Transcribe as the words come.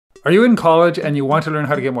Are you in college and you want to learn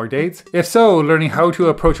how to get more dates? If so, learning how to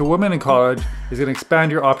approach a woman in college is going to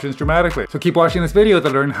expand your options dramatically. So keep watching this video to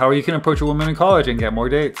learn how you can approach a woman in college and get more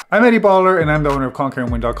dates. I'm Eddy Baller and I'm the owner of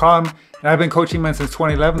conquerandwin.com, and I've been coaching men since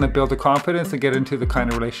 2011 to build the confidence and get into the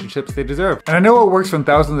kind of relationships they deserve. And I know it works from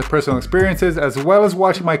thousands of personal experiences, as well as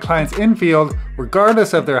watching my clients in field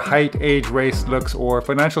regardless of their height, age, race, looks, or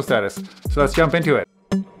financial status. So let's jump into it.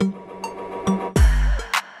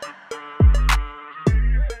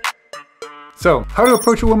 So, how to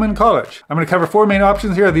approach a woman in college. I'm going to cover 4 main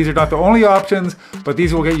options here. These are not the only options, but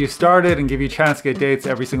these will get you started and give you a chance to get dates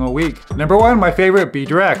every single week. Number 1, my favorite, be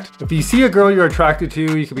direct. If you see a girl you're attracted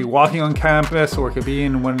to, you could be walking on campus or it could be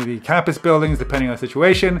in one of the campus buildings, depending on the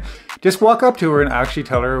situation. Just walk up to her and actually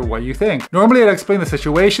tell her what you think. Normally I'd explain the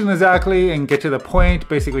situation exactly and get to the point,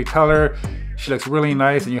 basically tell her she looks really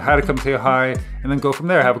nice and you had to come say hi, and then go from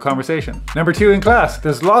there, have a conversation. Number 2, in class.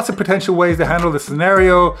 There's lots of potential ways to handle the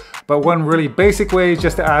scenario, but one really basic way is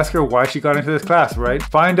just to ask her why she got into this class, right?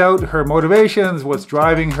 Find out her motivations, what's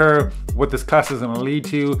driving her, what this class is going to lead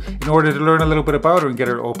to, in order to learn a little bit about her and get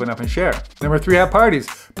her to open up and share. Number 3, at parties.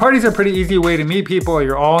 Parties are a pretty easy way to meet people.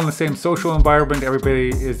 You're all in the same social environment. Everybody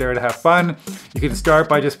is there to have fun. You can start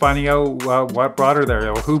by just finding out what brought her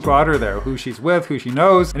there, or who brought her there, who she's with, who she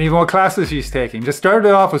knows, and even what classes she's taking. Just start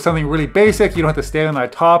it off with something really basic. You don't have to stay on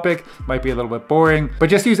that topic. Might be a little bit boring, but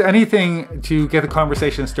just use anything to get the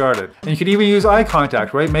conversation started. And you can even use eye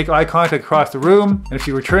contact, right? Make eye contact across the room, and if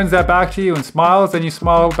she returns that back to you and smiles, then you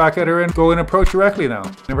smile back at her and go and approach directly now.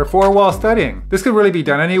 Number 4, while studying. This could really be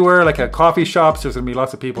done anywhere, like at coffee shops. There's gonna be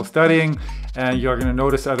lots of people studying, and you're gonna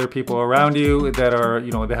notice other people around you that are,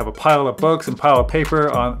 they have a pile of books and pile of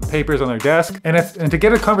papers on their desk. And to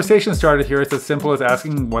get a conversation started here, it's as simple as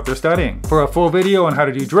asking what they're studying. For a full video on how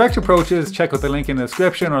to do direct approaches, check out the link in the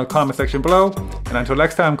description or the comment section below. And until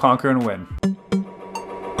next time, conquer and win.